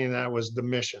understanding that was the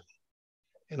mission,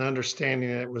 and understanding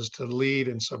that it was to lead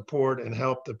and support and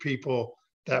help the people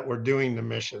that were doing the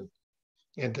mission,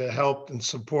 and to help and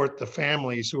support the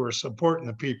families who are supporting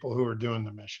the people who are doing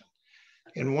the mission.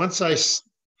 And once I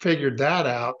figured that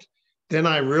out, then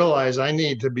I realized I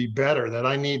need to be better, that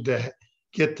I need to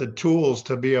get the tools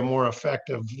to be a more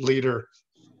effective leader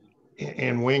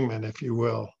and wingman, if you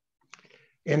will.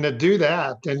 And to do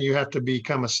that, then you have to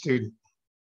become a student.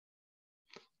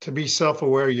 To be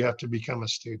self-aware, you have to become a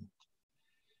student.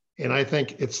 And I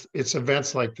think it's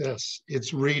events like this.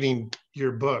 It's reading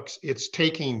your books. It's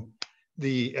taking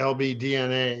the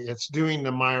LBDNA. It's doing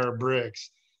the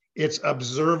Myers-Briggs. It's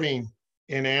observing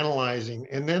and analyzing.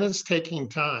 And then it's taking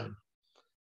time,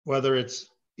 whether it's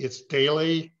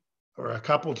daily or a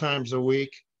couple times a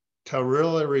week, to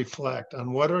really reflect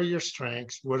on what are your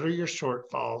strengths, what are your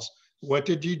shortfalls, what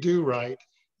did you do right,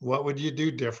 what would you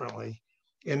do differently,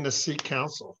 and to seek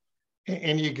counsel.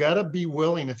 And you got to be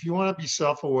willing, if you want to be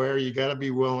self-aware, you got to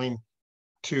be willing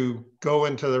to go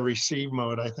into the receive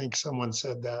mode. I think someone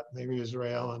said that, maybe it was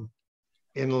Raellyn,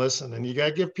 and listen. And you got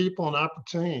to give people an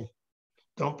opportunity.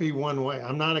 Don't be one way.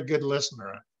 I'm not a good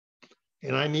listener,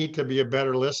 and I need to be a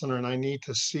better listener, and I need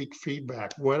to seek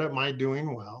feedback. What am I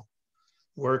doing well?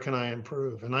 Where can I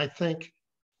improve? And I think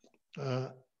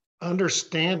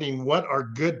understanding what are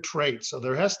good traits. So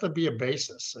there has to be a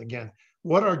basis. Again,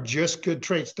 what are just good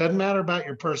traits? Doesn't matter about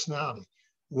your personality.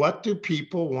 What do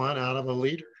people want out of a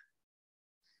leader?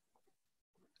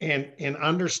 And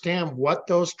understand what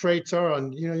those traits are.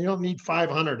 And you don't need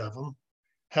 500 of them.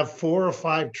 Have 4 or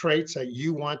 5 traits that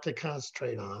you want to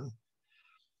concentrate on,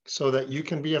 so that you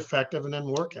can be effective, and then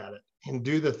work at it and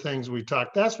do the things we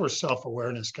talked. That's where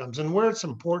self-awareness comes, and where it's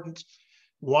important.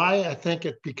 Why I think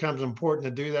it becomes important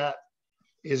to do that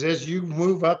is as you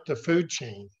move up the food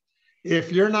chain,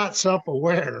 if you're not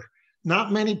self-aware,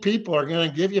 not many people are going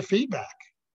to give you feedback.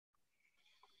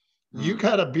 You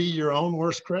got to be your own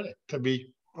worst critic,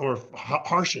 or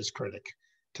harshest critic,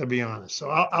 to be honest. So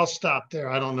I'll stop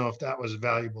there. I don't know if that was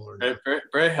valuable or not. Very,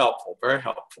 very helpful, very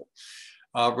helpful.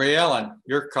 Raellyn,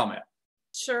 your comment.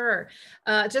 Sure.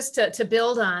 Just to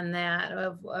build on that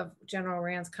of General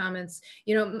Rand's comments,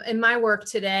 in my work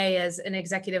today as an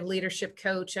executive leadership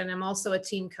coach, and I'm also a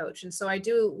team coach. And so I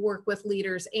do work with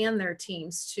leaders and their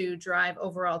teams to drive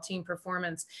overall team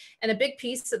performance. And a big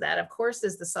piece of that, of course,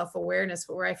 is the self-awareness,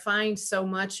 but where I find so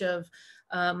much of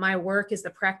my work is the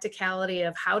practicality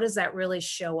of how does that really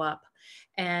show up.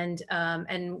 And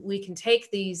we can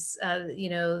take these, one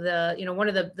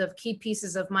of the key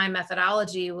pieces of my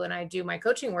methodology when I do my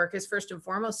coaching work is first and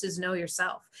foremost is know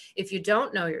yourself. If you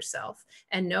don't know yourself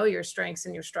and know your strengths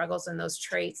and your struggles and those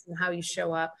traits and how you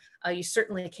show up, you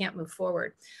certainly can't move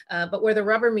forward. But where the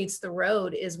rubber meets the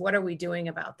road is what are we doing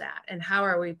about that? And how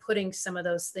are we putting some of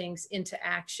those things into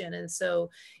action? And so,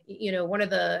 one of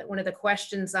the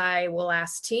questions I will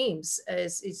ask teams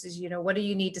is what do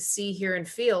you need to see, hear, and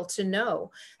feel to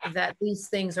know that these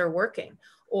things are working,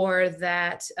 or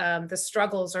that the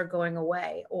struggles are going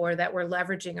away, or that we're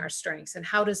leveraging our strengths? And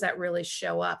how does that really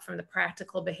show up from the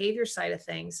practical behavior side of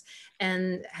things?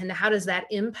 And how does that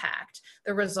impact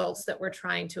the results that we're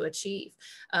trying to achieve?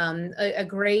 A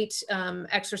great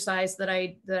exercise that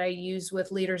I use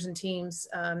with leaders and teams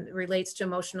relates to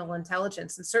emotional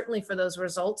intelligence. And certainly for those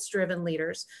results-driven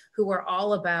leaders who are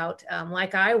all about,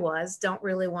 like I was, don't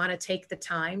really want to take the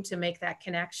time to make that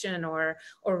connection, or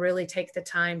really take the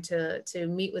time to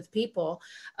meet with people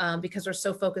because we're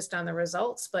so focused on the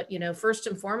results. But, first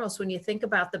and foremost, when you think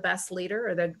about the best leader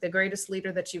or the greatest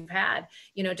leader that you've had,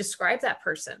 describe that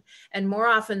person. And more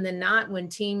often than not, when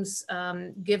teams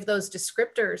give those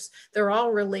descriptors, they're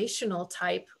all relational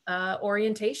type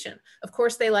orientation. Of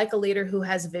course, they like a leader who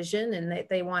has vision and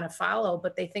they want to follow,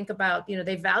 but they think about,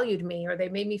 they valued me, or they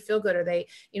made me feel good, or they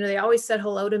always said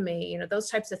hello to me, those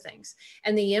types of things.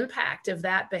 And the impact of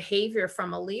that behavior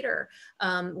from a leader,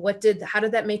 how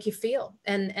did that make you feel?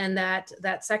 And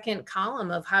that second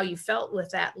column of how you felt with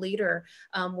that leader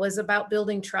was about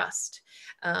building trust.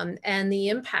 And the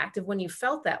impact of when you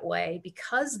felt that way,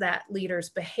 because that leader's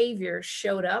behavior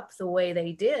showed up the way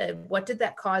they did, what did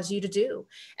that cause you to do?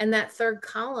 And that third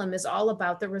column is all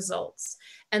about the results.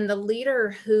 And the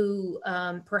leader who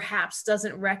perhaps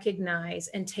doesn't recognize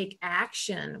and take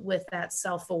action with that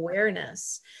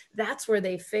self-awareness, that's where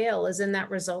they fail, is in that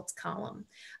results column.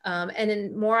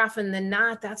 And more often than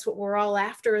not, that's what we're all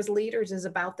after as leaders, is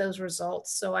about those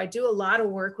results. So I do a lot of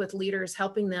work with leaders,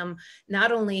 helping them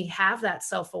not only have that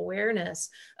self-awareness,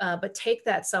 but take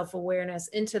that self-awareness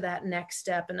into that next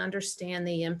step and understand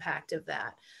the impact of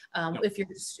that.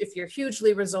 If you're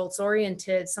hugely results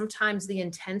oriented, sometimes the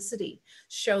intensity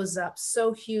shows up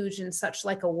so huge and such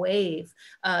like a wave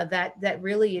that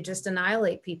really you just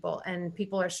annihilate people, and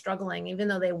people are struggling. Even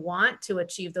though they want to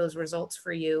achieve those results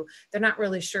for you, they're not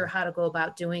really sure how to go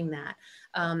about doing that.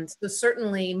 So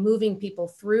certainly moving people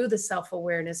through the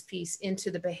self-awareness piece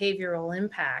into the behavioral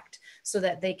impact so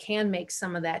that they can make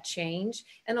some of that change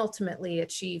and ultimately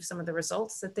achieve some of the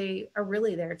results that they are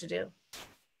really there to do.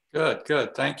 Good,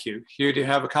 good. Thank you. Hugh, do you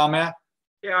have a comment?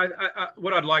 Yeah,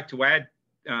 what I'd like to add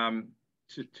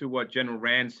to what General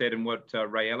Rand said and what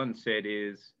Raellyn said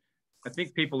is, I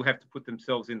think people have to put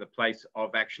themselves in the place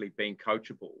of actually being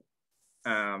coachable.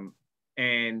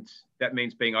 And that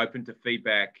means being open to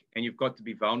feedback, and you've got to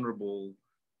be vulnerable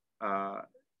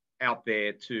out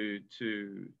there to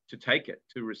take it,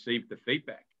 to receive the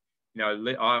feedback. You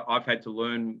know, I've had to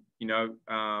learn, you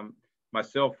know,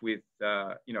 myself with,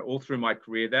 you know, all through my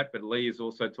career but Lee has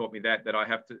also taught me that I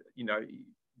have to, you know,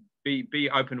 be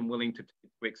open and willing to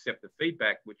accept the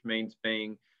feedback, which means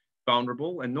being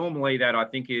vulnerable. And normally that, I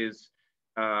think, is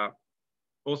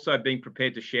also being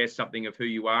prepared to share something of who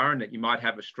you are, and that you might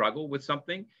have a struggle with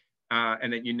something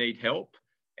and that you need help,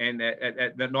 and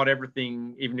that not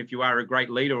everything, even if you are a great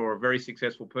leader or a very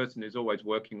successful person, is always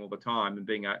working all the time,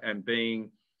 and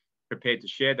being prepared to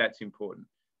share that's important.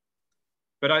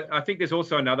 But I think there's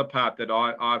also another part that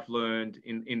I've learned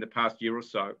in the past year or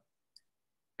so,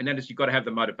 and that is you've got to have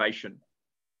the motivation.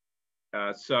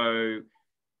 So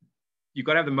you've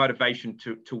got to have the motivation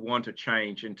to want to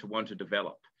change and to want to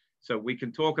develop. So we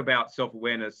can talk about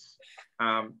self-awareness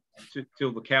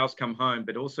till the cows come home,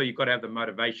 but also you've got to have the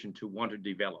motivation to want to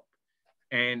develop.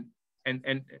 And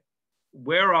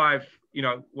where I've, you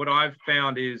know, what I've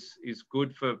found is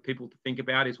good for people to think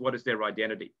about is, what is their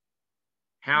identity?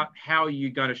 How are you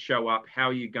going to show up? How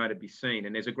are you going to be seen?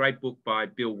 And there's a great book by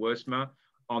Bill Wursmer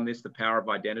on this, The Power of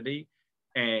Identity.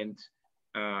 And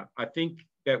I think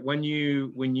that when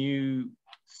you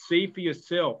see for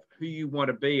yourself who you want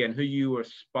to be and who you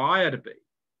aspire to be,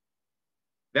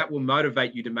 that will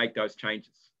motivate you to make those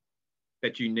changes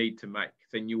that you need to make.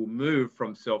 Then you will move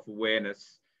from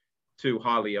self-awareness to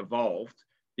highly evolved,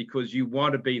 because you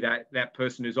want to be that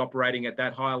person who's operating at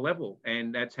that higher level,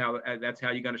 and that's how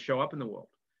you're going to show up in the world.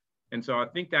 And so I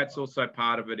think that's also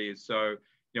part of it is, so,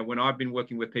 you know, when I've been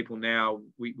working with people now,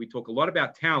 we talk a lot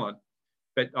about talent,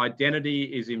 but identity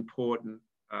is important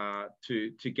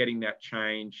to getting that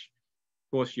change,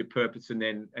 of course, your purpose, and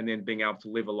then being able to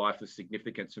live a life of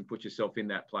significance and put yourself in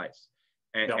that place,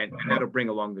 and that'll bring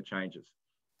along the changes.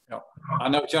 I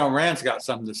know General Rand's got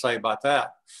something to say about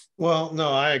that. Well, no,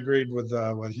 I agreed with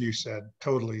what Hugh said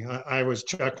totally. I was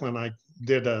chuckling. I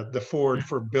did the forward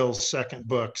for Bill's second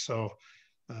book, so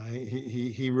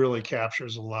he really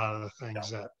captures a lot of the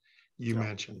things that you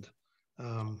mentioned.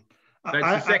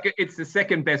 It's the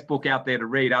second best book out there to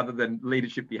read, other than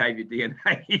Leadership Behavior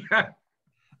DNA.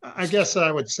 I guess I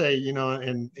would say, you know,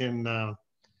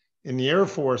 in the Air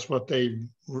Force, what they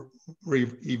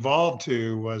evolved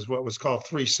to was what was called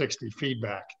 360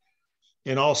 feedback.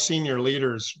 And all senior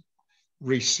leaders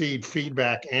received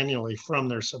feedback annually from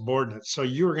their subordinates. So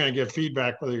you were going to get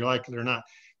feedback whether you like it or not.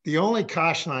 The only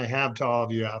caution I have to all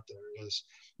of you out there is,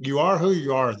 you are who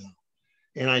you are, though.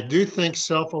 And I do think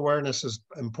self-awareness is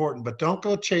important, but don't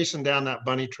go chasing down that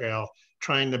bunny trail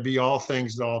trying to be all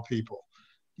things to all people.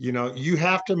 You know, you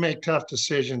have to make tough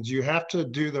decisions. You have to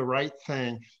do the right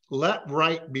thing. Let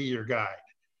right be your guide.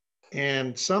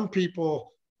 And some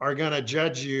people are going to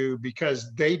judge you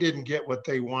because they didn't get what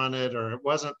they wanted, or it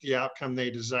wasn't the outcome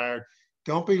they desired.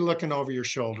 Don't be looking over your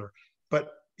shoulder. But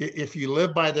if you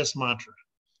live by this mantra,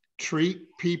 treat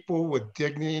people with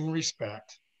dignity and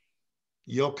respect,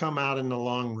 you'll come out in the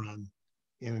long run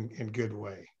in good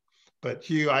way. But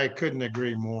Hugh, I couldn't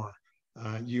agree more.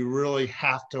 You really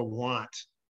have to want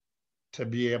to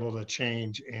be able to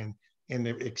change and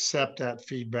accept that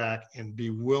feedback and be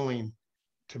willing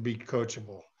to be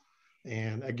coachable.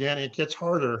 And again, it gets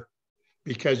harder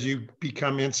because you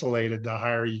become insulated the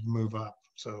higher you move up.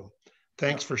 So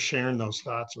thanks for sharing those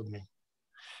thoughts with me.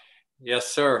 Yes,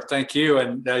 sir. Thank you.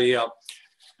 And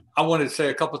I wanted to say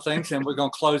a couple of things, and we're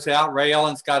going to close out.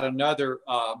 Raellyn's got another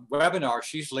webinar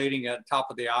she's leading at the top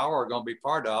of the hour, or going to be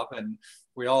part of, and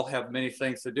we all have many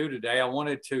things to do today. I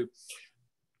wanted to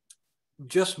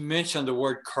just mention the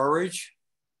word courage,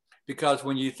 because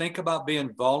when you think about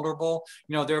being vulnerable,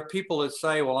 you know, there are people that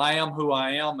say, well, I am who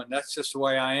I am, and that's just the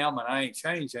way I am, and I ain't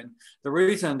changing. The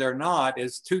reason they're not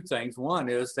is two things. One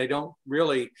is they don't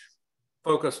really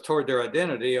focus toward their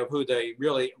identity of who they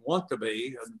really want to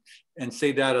be and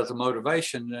see that as a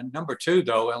motivation. And number two,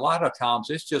 though, a lot of times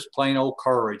it's just plain old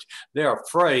courage. They're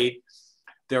afraid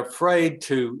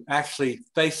to actually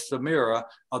face the mirror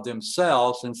of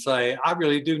themselves and say, I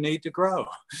really do need to grow.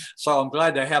 So I'm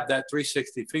glad to have that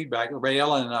 360 feedback.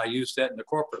 Raellyn and I use that in the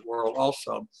corporate world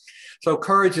also. So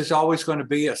courage is always going to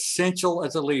be essential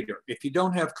as a leader. If you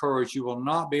don't have courage, you will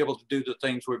not be able to do the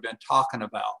things we've been talking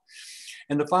about.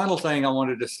 And the final thing I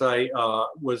wanted to say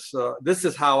was this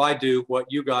is how I do what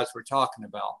you guys were talking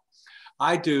about.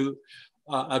 I do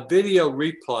a video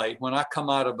replay when I come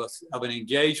out of an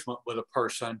engagement with a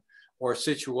person or a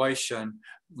situation.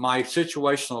 My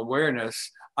situational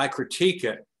awareness, I critique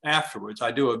it afterwards.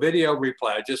 I do a video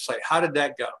replay. I just say, how did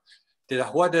that go?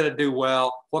 What did I do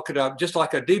well? What could I, just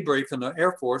like a debrief in the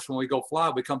Air Force, when we go fly,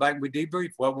 we come back and we debrief.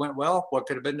 What went well? What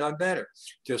could have been done better?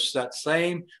 Just that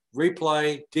same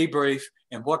replay, debrief,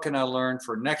 and what can I learn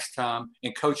for next time,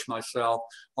 and coach myself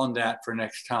on that for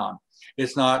next time.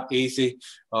 It's not easy.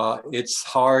 It's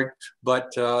hard,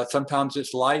 but sometimes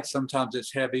it's light, sometimes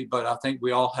it's heavy, but I think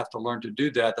we all have to learn to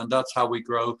do that. And that's how we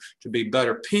grow to be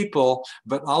better people,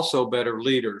 but also better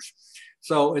leaders.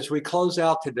 So as we close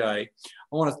out today,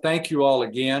 I want to thank you all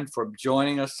again for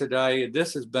joining us today.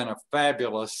 This has been a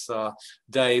fabulous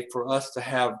day for us to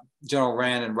have General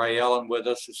Rand and Raellyn with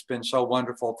us. It's been so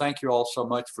wonderful. Thank you all so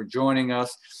much for joining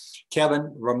us.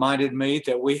 Kevin reminded me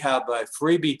that we have a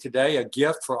freebie today, a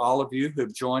gift for all of you who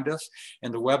have joined us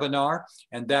in the webinar,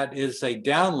 and that is a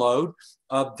download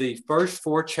of the first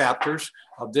 4 chapters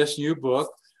of this new book,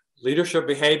 Leadership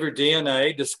Behavior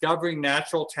DNA, Discovering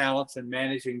Natural Talents and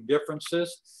Managing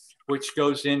Differences, which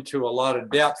goes into a lot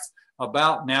of depth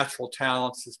about natural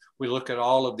talents. We look at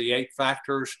all of the 8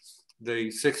 factors,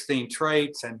 the 16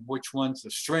 traits, and which ones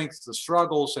the strengths, the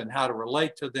struggles, and how to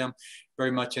relate to them, very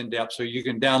much in depth. So you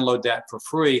can download that for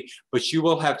free, but you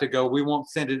will have to go, we won't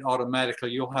send it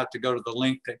automatically. You'll have to go to the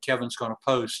link that Kevin's going to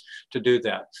post to do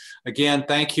that. Again,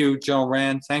 thank you, General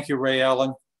Rand. Thank you,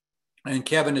 Raellyn. And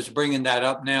Kevin is bringing that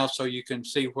up now so you can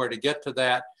see where to get to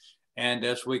that. And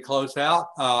as we close out,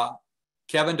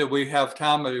 Kevin, do we have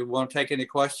time, or do we want to take any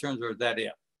questions, or is that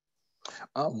it?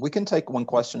 We can take one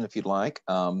question if you'd like.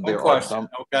 One question,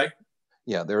 okay.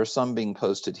 Yeah, there are some being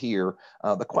posted here.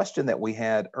 The question that we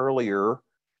had earlier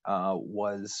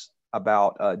was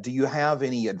about, do you have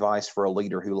any advice for a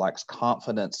leader who lacks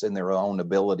confidence in their own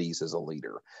abilities as a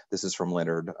leader? This is from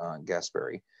Leonard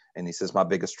Gasperi. And he says, my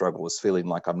biggest struggle is feeling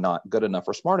like I'm not good enough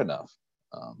or smart enough,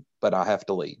 but I have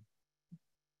to lead.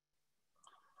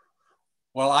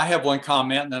 Well, I have one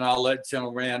comment, and then I'll let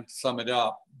General Rand sum it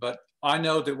up. But I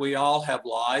know that we all have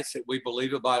lies that we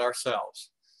believe about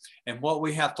ourselves. And what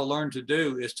we have to learn to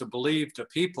do is to believe the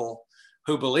people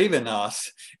who believe in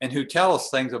us and who tell us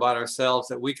things about ourselves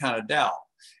that we kind of doubt.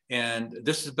 And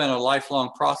this has been a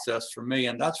lifelong process for me.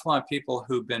 And that's why people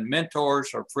who've been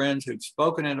mentors or friends who've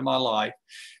spoken into my life,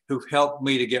 who've helped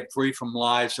me to get free from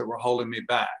lies that were holding me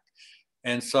back.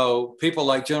 And so people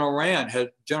like General Rand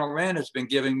has been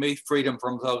giving me freedom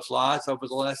from those lies over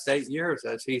the last 8 years,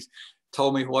 as he's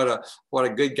told me what a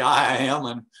good guy I am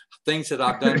and things that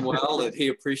I've done well that he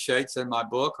appreciates in my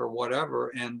book or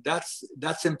whatever. And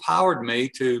that's empowered me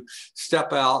to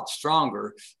step out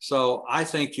stronger. So I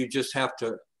think you just have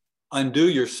to undo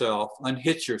yourself,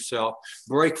 unhitch yourself,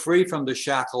 break free from the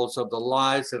shackles of the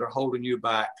lies that are holding you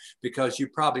back, because you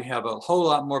probably have a whole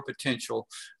lot more potential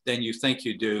than you think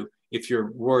you do if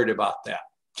you're worried about that.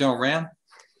 General Rand?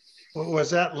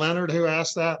 Was that Leonard who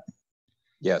asked that?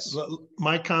 Yes.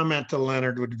 My comment to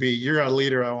Leonard would be, you're a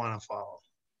leader I want to follow.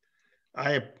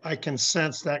 I can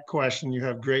sense that question. You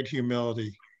have great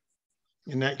humility,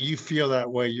 and that you feel that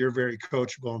way. You're very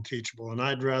coachable and teachable. And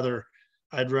I'd rather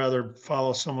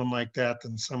follow someone like that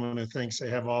than someone who thinks they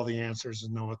have all the answers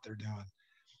and know what they're doing.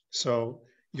 So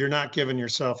you're not giving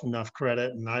yourself enough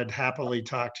credit, and I'd happily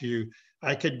talk to you.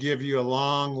 I could give you a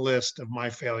long list of my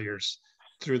failures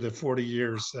through the 40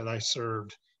 years that I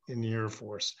served in the Air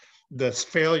Force. The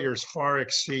failures far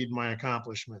exceed my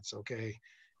accomplishments, okay?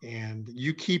 And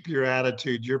you keep your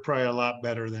attitude, you're probably a lot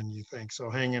better than you think. So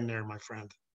hang in there, my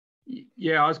friend.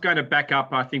 Yeah, I was going to back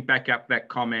up that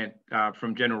comment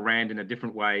from General Rand in a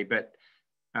different way. But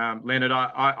Leonard,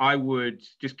 I would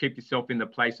just keep yourself in the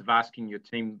place of asking your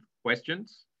team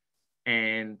questions,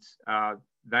 and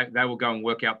they will go and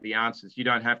work out the answers. You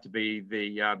don't have to be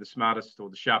the smartest or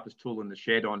the sharpest tool in the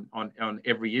shed on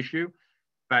every issue,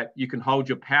 but you can hold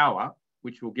your power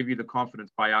which will give you the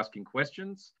confidence by asking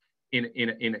questions in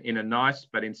a nice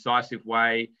but incisive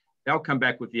way. They'll come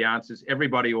back with the answers.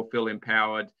 Everybody will feel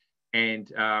empowered.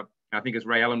 And I think, as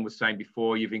Raellyn was saying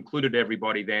before, you've included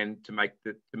everybody then to make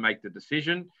the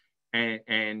decision,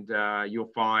 and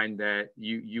you'll find that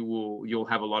you'll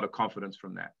have a lot of confidence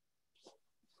from that.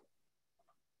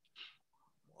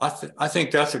 I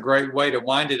think that's a great way to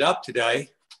wind it up today.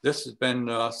 This has been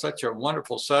such a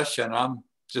wonderful session. I'm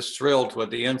just thrilled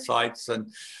with the insights,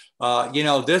 and you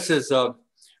know, this is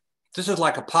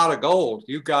like a pot of gold.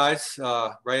 You guys,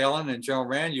 Raellyn and General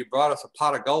Rand, you brought us a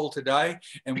pot of gold today,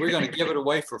 and we're going to give it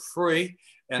away for free.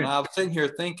 And I was sitting here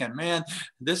thinking, man,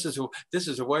 this is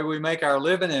the way we make our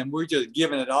living, and we're just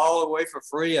giving it all away for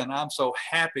free. And I'm so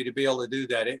happy to be able to do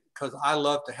that, because I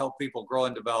love to help people grow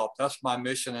and develop. That's my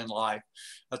mission in life.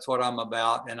 That's what I'm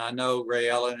about. And I know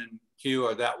Raellyn and Hugh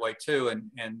are that way too,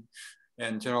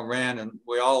 and General Rand, and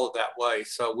we all are that way.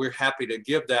 So we're happy to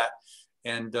give that.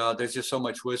 And there's just so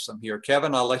much wisdom here.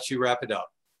 Kevin, I'll let you wrap it up.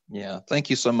 Yeah, thank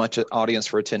you so much, audience,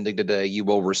 for attending today. You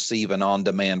will receive an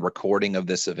on-demand recording of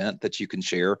this event that you can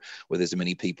share with as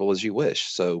many people as you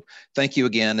wish. So thank you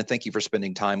again, and thank you for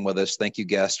spending time with us. Thank you,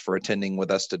 guests, for attending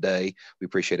with us today. We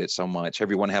appreciate it so much.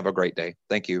 Everyone have a great day.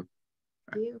 Thank you.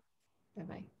 Thank you.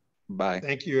 Bye-bye. Bye.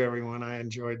 Thank you, everyone. I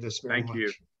enjoyed this very much. Thank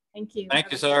you. Thank you.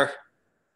 Thank you, sir.